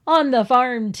On the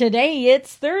farm today,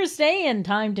 it's Thursday and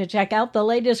time to check out the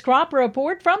latest crop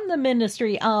report from the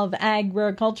Ministry of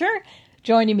Agriculture.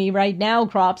 Joining me right now,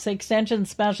 Crops Extension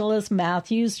Specialist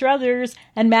Matthew Struthers.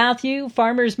 And Matthew,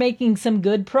 farmers making some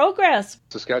good progress.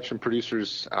 Saskatchewan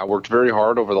producers worked very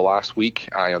hard over the last week.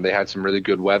 They had some really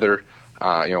good weather,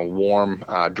 warm,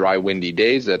 dry, windy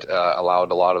days that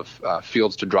allowed a lot of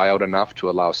fields to dry out enough to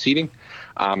allow seeding,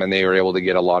 and they were able to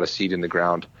get a lot of seed in the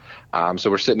ground. So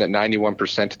we're sitting at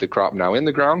 91% of the crop now in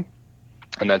the ground,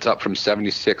 and that's up from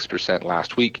 76%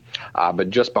 last week, but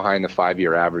just behind the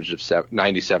 5-year average of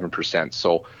 97%.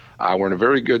 So we're in a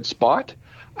very good spot.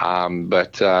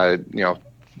 But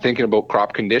thinking about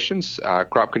crop conditions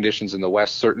in the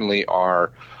west certainly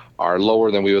are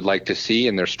lower than we would like to see,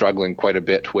 and they're struggling quite a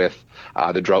bit with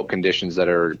the drought conditions that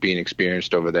are being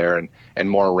experienced over there, and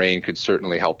more rain could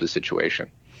certainly help the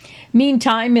situation.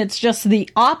 Meantime, it's just the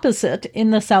opposite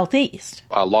in the southeast.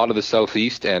 A lot of the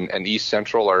southeast and east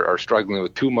central are struggling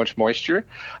with too much moisture,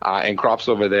 and crops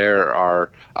over there are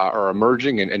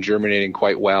emerging and germinating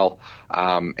quite well,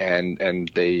 and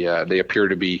they appear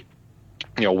to be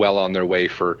well on their way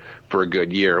for a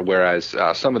good year. Whereas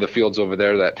some of the fields over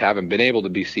there that haven't been able to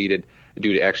be seeded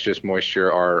due to excess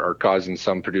moisture are causing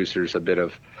some producers a bit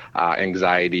of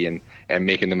anxiety and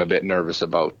making them a bit nervous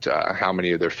about how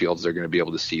many of their fields they're going to be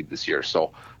able to seed this year.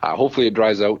 So hopefully it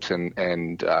dries out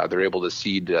and they're able to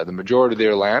seed the majority of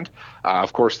their land.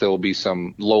 Of course, there will be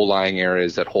some low-lying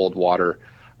areas that hold water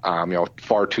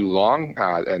far too long,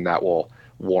 and that will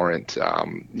warrant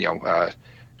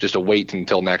just a wait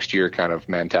until next year kind of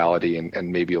mentality,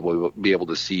 and maybe we'll be able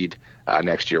to seed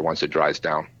next year once it dries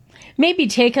down. Maybe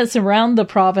take us around the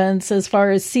province as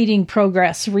far as seeding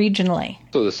progress regionally.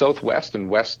 So the southwest and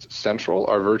west central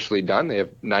are virtually done. They have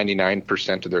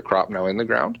 99% of their crop now in the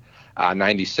ground,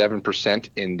 97%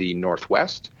 in the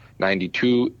northwest,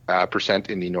 92%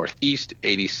 in the northeast,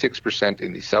 86%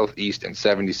 in the southeast, and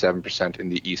 77% in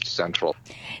the east central.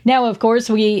 Now, of course,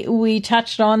 we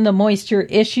touched on the moisture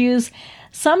issues.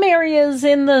 Some areas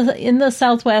in the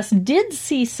southwest did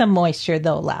see some moisture,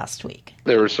 though, last week.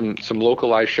 There were some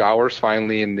localized showers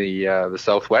finally in the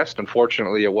southwest.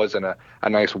 Unfortunately, it wasn't a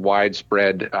nice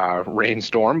widespread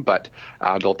rainstorm, but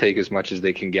they'll take as much as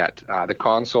they can get. The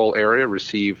Console area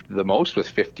received the most with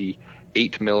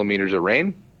 58 millimeters of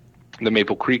rain. The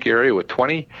Maple Creek area with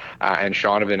 20, and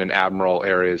Shaunavon and Admiral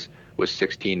areas with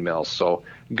 16 mils. So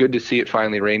good to see it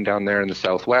finally rain down there in the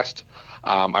southwest.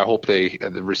 I hope they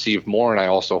receive more, and I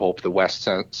also hope the west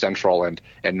central and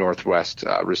northwest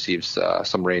receives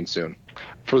some rain soon.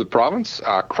 For the province,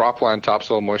 cropland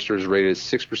topsoil moisture is rated as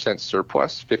 6%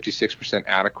 surplus, 56%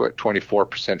 adequate,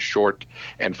 24% short,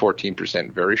 and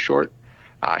 14% very short.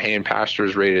 Hay and pasture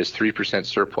is rated as 3%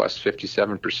 surplus,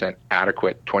 57%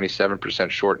 adequate, 27%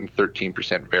 short, and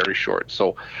 13% very short.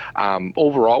 So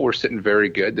overall, we're sitting very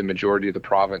good. The majority of the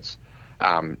province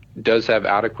does have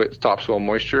adequate topsoil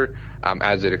moisture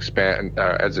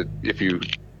if you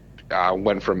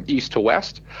went from east to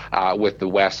west, with the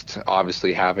west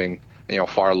obviously having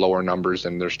far lower numbers,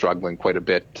 and they're struggling quite a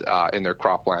bit in their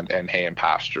cropland and hay and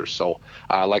pasture. So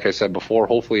like I said before,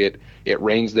 hopefully it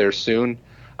rains there soon,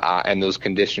 and those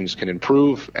conditions can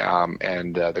improve,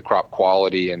 and the crop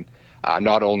quality, and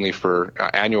not only for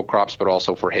annual crops but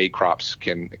also for hay crops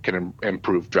can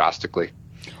improve drastically.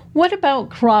 What about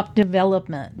crop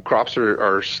development? Crops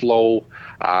are slow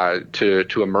to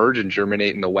emerge and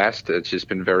germinate in the west. It's just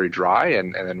been very dry,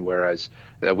 and then whereas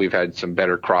we've had some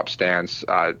better crop stands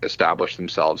establish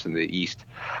themselves in the east.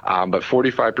 But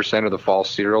 45% of the fall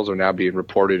cereals are now being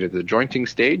reported at the jointing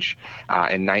stage,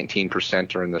 and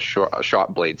 19% are in the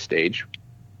shot blade stage,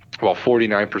 while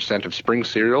 49% of spring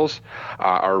cereals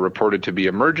are reported to be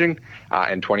emerging,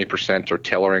 and 20% are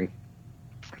tillering.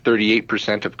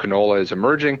 38% of canola is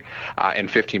emerging, and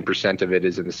 15% of it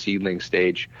is in the seedling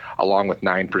stage, along with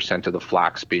 9% of the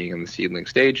flax being in the seedling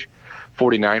stage.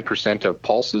 49% of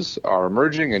pulses are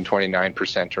emerging, and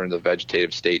 29% are in the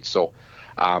vegetative state. So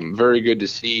very good to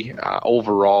see.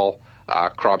 Overall,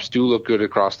 crops do look good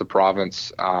across the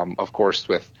province. Of course,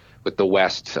 with the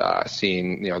west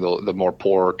seeing the more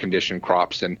poor condition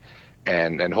crops,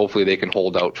 and hopefully they can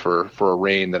hold out for a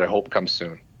rain that I hope comes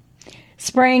soon.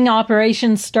 Spraying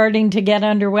operations starting to get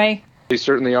underway? They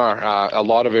certainly are. A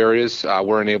lot of areas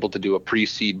weren't able to do a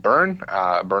pre-seed burn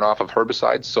off of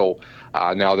herbicides, so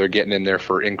now they're getting in there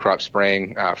for in-crop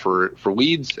spraying for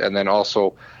weeds, and then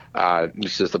also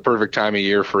this is the perfect time of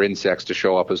year for insects to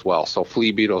show up as well. So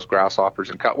flea beetles, grasshoppers,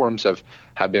 and cutworms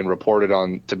have been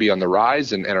reported to be on the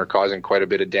rise and are causing quite a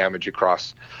bit of damage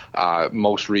across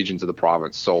most regions of the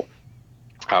province. So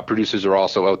producers are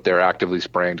also out there actively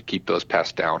spraying to keep those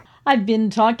pests down. I've been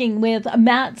talking with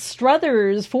Matt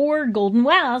Struthers for Golden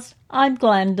West. I'm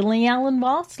Glendalee Allen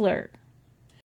Vossler.